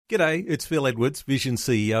G'day, it's Phil Edwards, Vision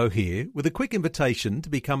CEO here, with a quick invitation to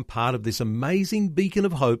become part of this amazing beacon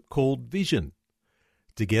of hope called Vision.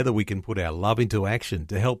 Together we can put our love into action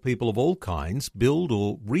to help people of all kinds build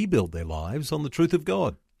or rebuild their lives on the truth of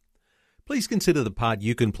God. Please consider the part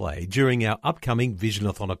you can play during our upcoming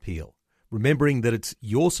Visionathon appeal, remembering that it's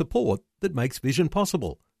your support that makes Vision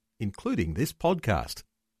possible, including this podcast.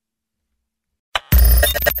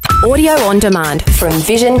 Audio on demand from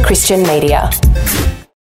Vision Christian Media.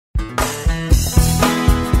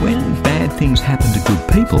 When bad things happen to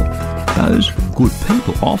good people, those good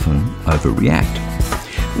people often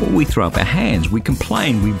overreact. We throw up our hands, we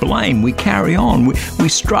complain, we blame, we carry on, we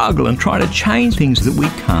struggle and try to change things that we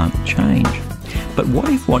can't change. But what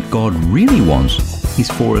if what God really wants is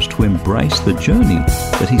for us to embrace the journey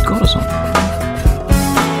that He's got us on?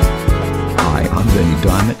 Hi, I'm Bernie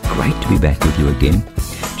Diamond. Great to be back with you again.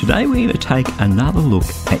 Today we're going to take another look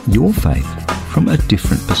at your faith from a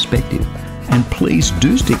different perspective. And please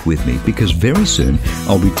do stick with me, because very soon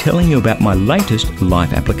I'll be telling you about my latest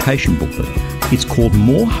life application booklet. It's called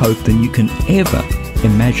More Hope Than You Can Ever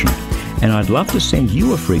Imagine. And I'd love to send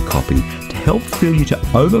you a free copy to help fill you to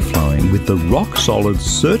overflowing with the rock-solid,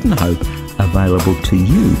 certain hope available to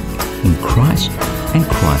you in Christ and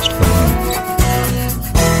Christ alone.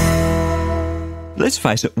 Let's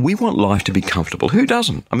face it, we want life to be comfortable. Who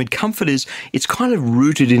doesn't? I mean, comfort it's kind of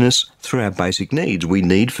rooted in us through our basic needs. We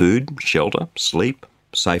need food, shelter, sleep,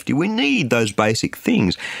 safety. We need those basic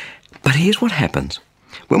things. But here's what happens.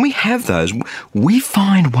 When we have those, we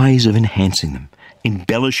find ways of enhancing them,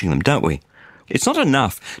 embellishing them, don't we? It's not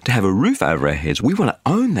enough to have a roof over our heads. We want to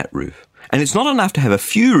own that roof. And it's not enough to have a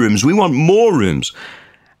few rooms. We want more rooms.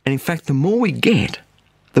 And in fact, the more we get,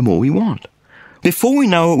 the more we want. Before we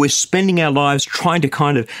know it, we're spending our lives trying to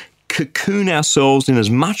kind of cocoon ourselves in as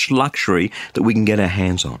much luxury that we can get our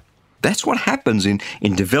hands on. That's what happens in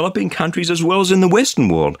developing countries as well as in the Western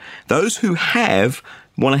world. Those who have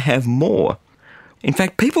want to have more. In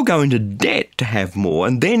fact, people go into debt to have more,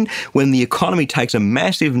 and then when the economy takes a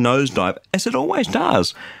massive nosedive, as it always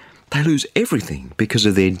does, they lose everything because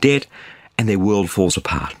of their debt and their world falls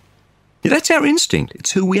apart. That's our instinct.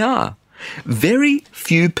 It's who we are. Very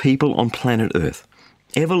few people on planet Earth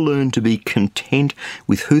ever learn to be content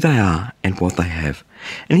with who they are and what they have.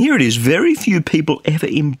 And here it is, very few people ever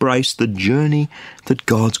embrace the journey that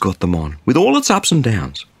God's got them on, with all its ups and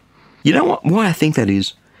downs. You know why I think that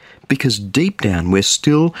is? Because deep down we're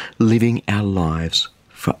still living our lives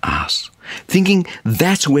for us, thinking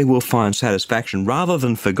that's where we'll find satisfaction rather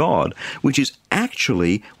than for God, which is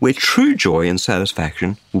actually where true joy and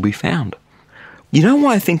satisfaction will be found. You know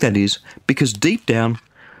why I think that is? Because deep down,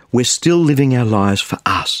 we're still living our lives for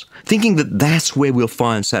us, thinking that that's where we'll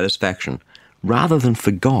find satisfaction, rather than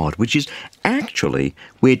for God, which is actually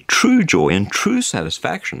where true joy and true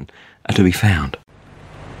satisfaction are to be found.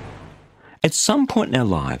 At some point in our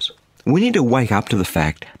lives, we need to wake up to the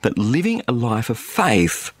fact that living a life of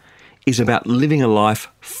faith is about living a life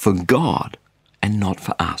for God and not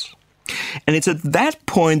for us. And it's at that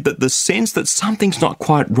point that the sense that something's not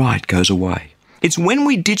quite right goes away. It's when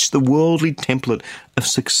we ditch the worldly template of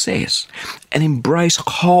success and embrace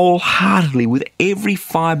wholeheartedly with every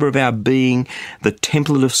fibre of our being the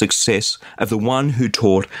template of success of the one who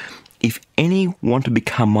taught, "If any want to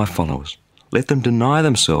become my followers, let them deny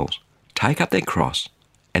themselves, take up their cross,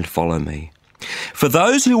 and follow me. For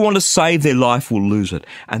those who want to save their life will lose it,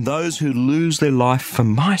 and those who lose their life for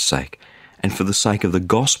my sake and for the sake of the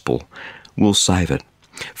gospel will save it.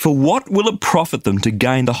 For what will it profit them to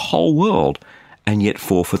gain the whole world and yet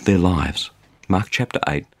forfeit their lives?" Mark chapter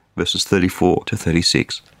 8, verses 34 to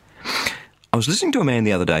 36. I was listening to a man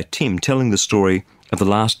the other day, Tim, telling the story of the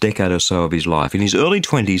last decade or so of his life. In his early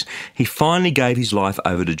 20s, he finally gave his life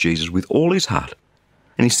over to Jesus with all his heart.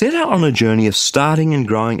 And he set out on a journey of starting and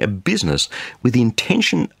growing a business with the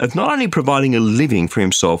intention of not only providing a living for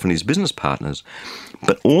himself and his business partners,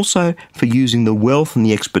 but also for using the wealth and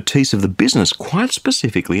the expertise of the business quite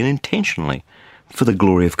specifically and intentionally for the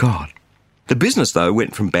glory of God. The business, though,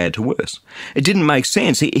 went from bad to worse. It didn't make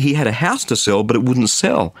sense. He had a house to sell, but it wouldn't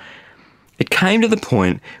sell. It came to the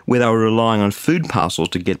point where they were relying on food parcels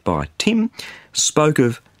to get by. Tim spoke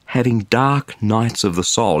of having dark nights of the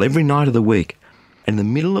soul every night of the week. In the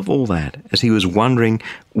middle of all that, as he was wondering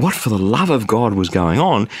what for the love of God was going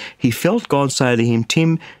on, he felt God say to him,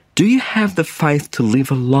 "Tim, do you have the faith to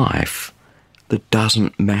live a life that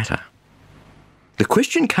doesn't matter?" The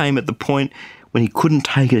question came at the point when he couldn't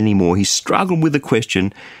take it anymore. He struggled with the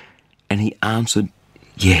question and he answered,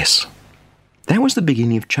 yes. That was the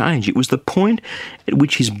beginning of change. It was the point at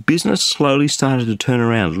which his business slowly started to turn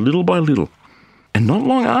around, little by little. And not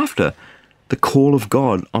long after, the call of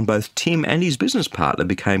God on both Tim and his business partner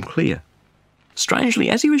became clear. Strangely,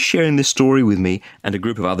 as he was sharing this story with me and a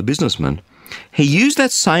group of other businessmen, he used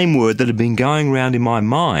that same word that had been going around in my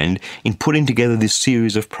mind in putting together this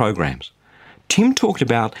series of programs. Tim talked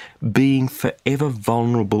about being forever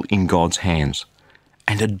vulnerable in God's hands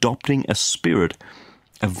and adopting a spirit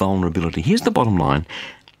of vulnerability. Here's the bottom line.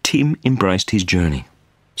 Tim embraced his journey.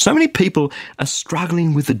 So many people are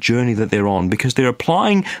struggling with the journey that they're on because they're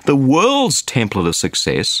applying the world's template of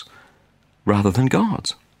success rather than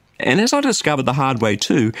God's. And as I discovered the hard way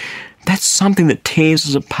too, that's something that tears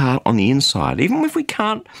us apart on the inside, even if we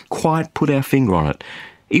can't quite put our finger on it,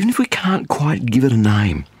 even if we can't quite give it a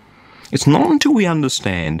name. It's not until we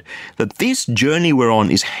understand that this journey we're on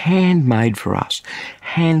is handmade for us,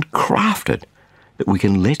 handcrafted, that we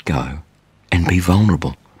can let go and be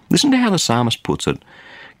vulnerable. Listen to how the psalmist puts it.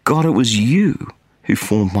 God, it was you who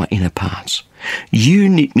formed my inner parts. You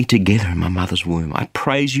knit me together in my mother's womb. I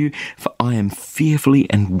praise you, for I am fearfully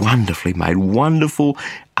and wonderfully made. Wonderful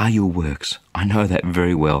are your works. I know that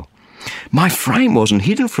very well. My frame wasn't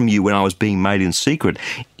hidden from you when I was being made in secret,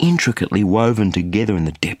 intricately woven together in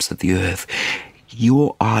the depths of the earth.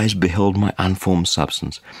 Your eyes beheld my unformed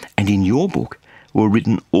substance, and in your book were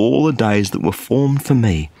written all the days that were formed for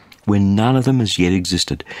me, when none of them as yet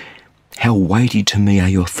existed. How weighty to me are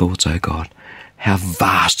your thoughts, O God. How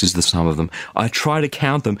vast is the sum of them. I try to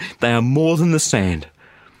count them. They are more than the sand.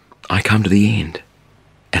 I come to the end,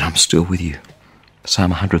 and I'm still with you. Psalm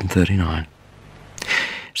 139.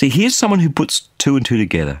 See, here's someone who puts two and two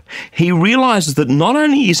together. He realizes that not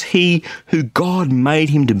only is he who God made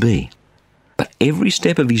him to be, but every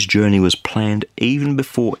step of his journey was planned even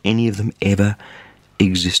before any of them ever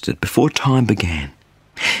existed, before time began.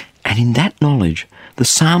 And in that knowledge, the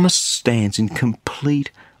psalmist stands in complete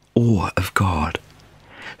awe of God.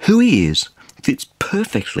 Who he is fits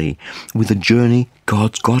perfectly with the journey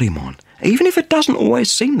God's got him on, even if it doesn't always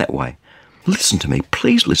seem that way. Listen to me,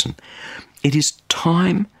 please listen. It is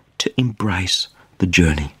time to embrace the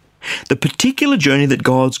journey. The particular journey that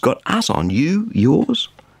God's got us on. You, yours,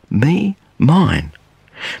 me, mine.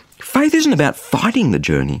 Faith isn't about fighting the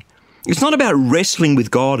journey. It's not about wrestling with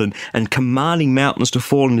God and commanding mountains to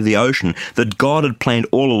fall into the ocean that God had planned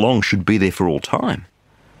all along should be there for all time.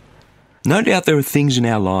 No doubt there are things in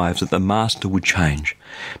our lives that the Master would change.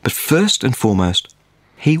 But first and foremost,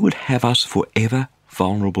 he would have us forever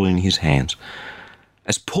vulnerable in his hands.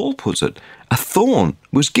 As Paul puts it, a thorn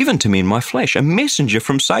was given to me in my flesh, a messenger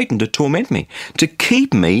from Satan to torment me, to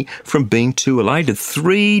keep me from being too elated.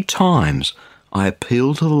 3 times I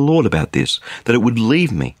appealed to the Lord about this, that it would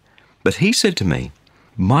leave me. But he said to me,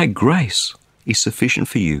 my grace is sufficient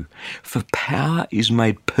for you, for power is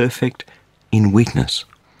made perfect in weakness.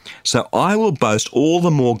 So I will boast all the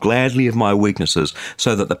more gladly of my weaknesses,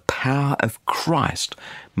 so that the power of Christ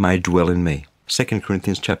may dwell in me. 2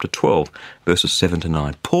 Corinthians chapter 12, verses 7 to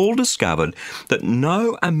 9. Paul discovered that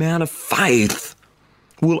no amount of faith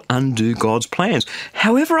will undo God's plans,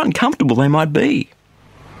 however uncomfortable they might be.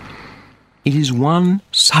 It is one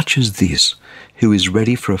such as this who is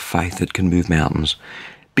ready for a faith that can move mountains,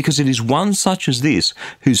 because it is one such as this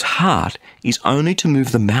whose heart is only to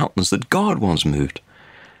move the mountains that God wants moved.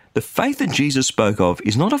 The faith that Jesus spoke of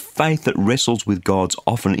is not a faith that wrestles with God's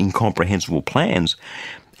often incomprehensible plans.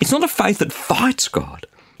 It's not a faith that fights God.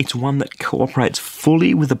 It's one that cooperates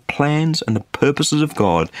fully with the plans and the purposes of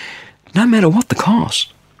God, no matter what the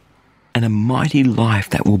cost. And a mighty life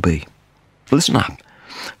that will be. Listen up.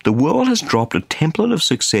 The world has dropped a template of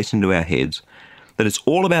success into our heads, that it's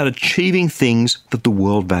all about achieving things that the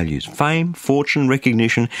world values. Fame, fortune,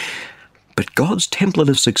 recognition. But God's template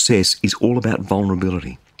of success is all about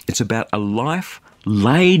vulnerability. It's about a life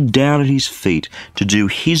laid down at his feet to do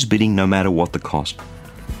his bidding no matter what the cost.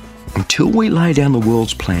 Until we lay down the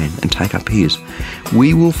world's plan and take up his,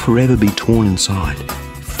 we will forever be torn inside.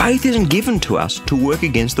 Faith isn't given to us to work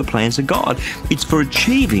against the plans of God. It's for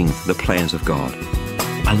achieving the plans of God.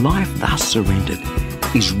 A life thus surrendered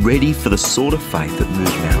is ready for the sort of faith that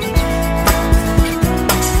moves mountains.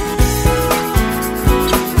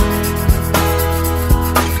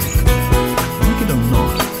 Like it or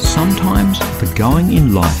not, sometimes the going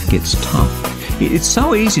in life gets tough. It's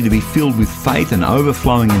so easy to be filled with faith and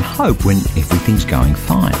overflowing in hope when everything's going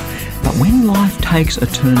fine. But when life takes a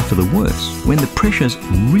turn for the worse, when the pressure's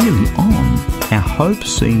really on, our hope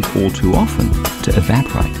seems all too often to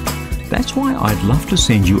evaporate. That's why I'd love to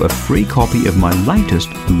send you a free copy of my latest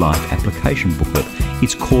life application booklet.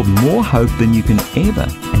 It's called More Hope Than You Can Ever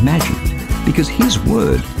Imagine, because his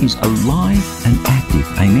word is alive and active.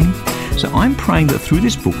 Amen? So I'm praying that through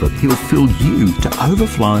this booklet, He'll fill you to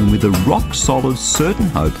overflowing with the rock-solid, certain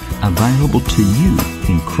hope available to you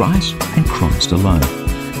in Christ and Christ alone.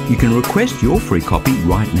 You can request your free copy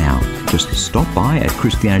right now. Just stop by at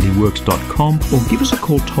ChristianityWorks.com or give us a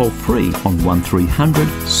call toll-free on 1300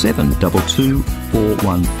 722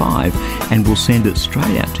 415 and we'll send it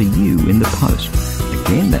straight out to you in the post.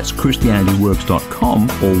 Again, that's ChristianityWorks.com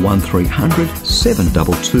or 1300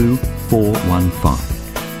 722 415.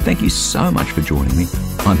 Thank you so much for joining me.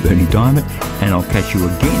 I'm Bernie Diamond, and I'll catch you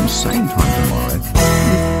again same time tomorrow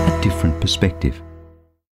with a different perspective.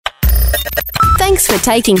 Thanks for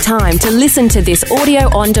taking time to listen to this audio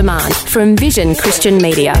on demand from Vision Christian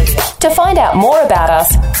Media. To find out more about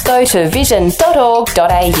us, go to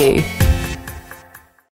vision.org.au.